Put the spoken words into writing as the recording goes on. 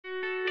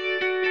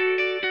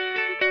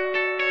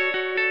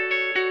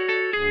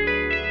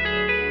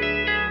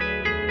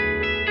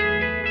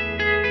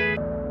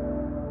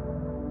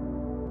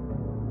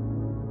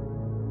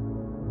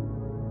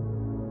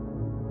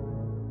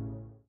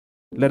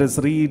Let us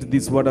read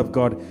this word of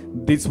God.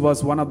 This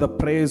was one of the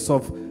prayers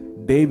of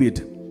David.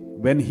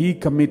 When he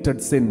committed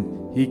sin,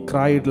 he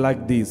cried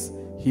like this.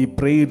 He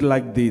prayed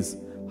like this: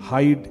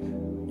 hide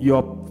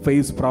your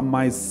face from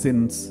my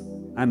sins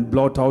and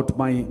blot out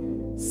my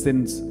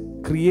sins.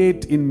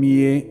 Create in me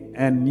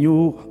a new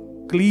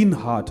clean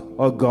heart,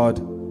 O God,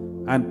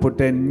 and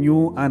put a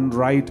new and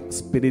right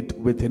spirit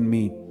within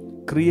me.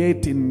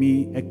 Create in me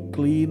a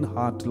clean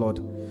heart, Lord.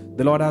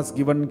 The Lord has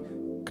given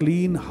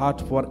clean heart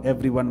for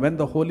everyone. When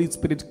the Holy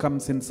Spirit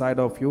comes inside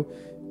of you,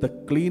 the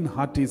clean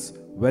heart is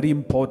very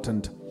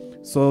important.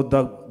 So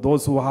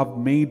those who have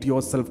made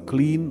yourself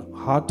clean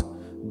heart,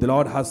 the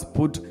Lord has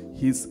put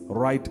His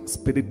right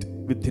spirit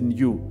within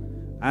you.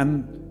 And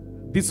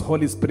this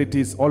Holy Spirit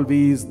is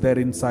always there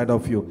inside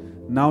of you.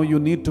 Now you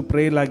need to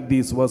pray like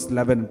this, verse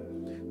 11.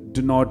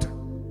 Do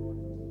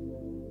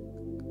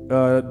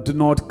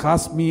not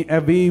cast me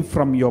away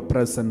from your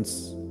presence,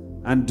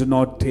 and do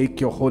not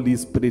take your Holy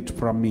Spirit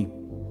from me.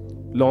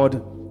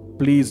 Lord,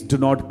 please do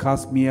not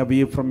cast me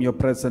away from your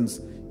presence.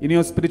 In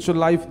your spiritual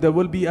life, there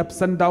will be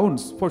ups and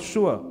downs for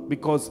sure,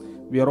 because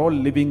we are all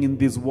living in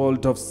this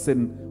world of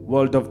sin,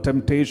 world of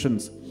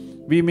temptations.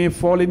 We may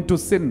fall into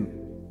sin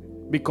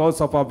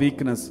because of our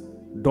weakness.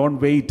 Don't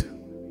wait.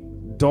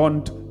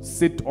 Don't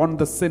sit on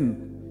the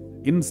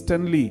sin.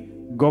 Instantly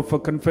go for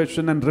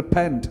confession and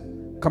repent.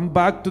 Come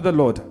back to the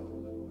Lord.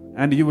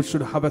 And you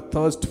should have a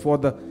thirst for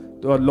the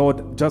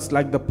Lord, just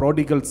like the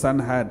prodigal son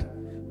had.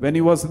 When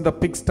he was in the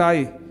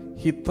pigsty,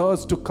 he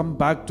thirsted to come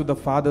back to the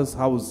Father's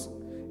house.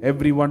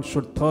 Everyone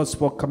should thirst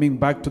for coming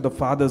back to the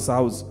Father's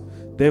house.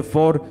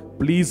 Therefore,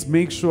 please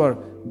make sure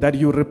that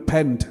you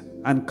repent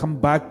and come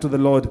back to the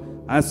Lord.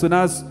 As soon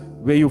as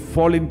where you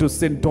fall into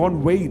sin,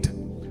 don't wait,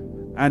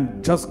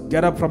 and just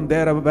get up from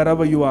there,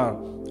 wherever you are,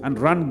 and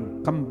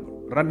come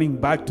running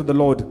back to the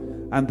Lord,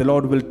 and the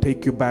Lord will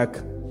take you back,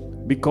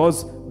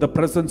 because the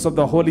presence of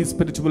the Holy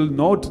Spirit will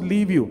not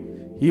leave you.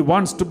 He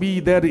wants to be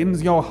there in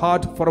your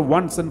heart for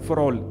once and for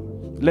all.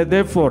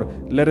 Therefore,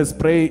 let us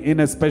pray in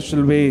a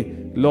special way.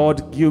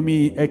 Lord, give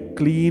me a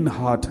clean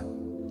heart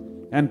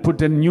and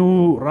put a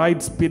new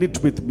right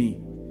spirit with me,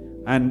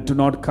 and do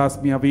not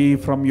cast me away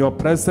from your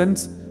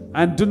presence,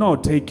 and do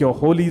not take your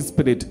Holy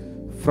Spirit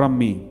from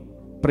me.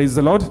 Praise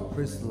the Lord.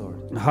 Praise the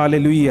Lord.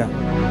 Hallelujah.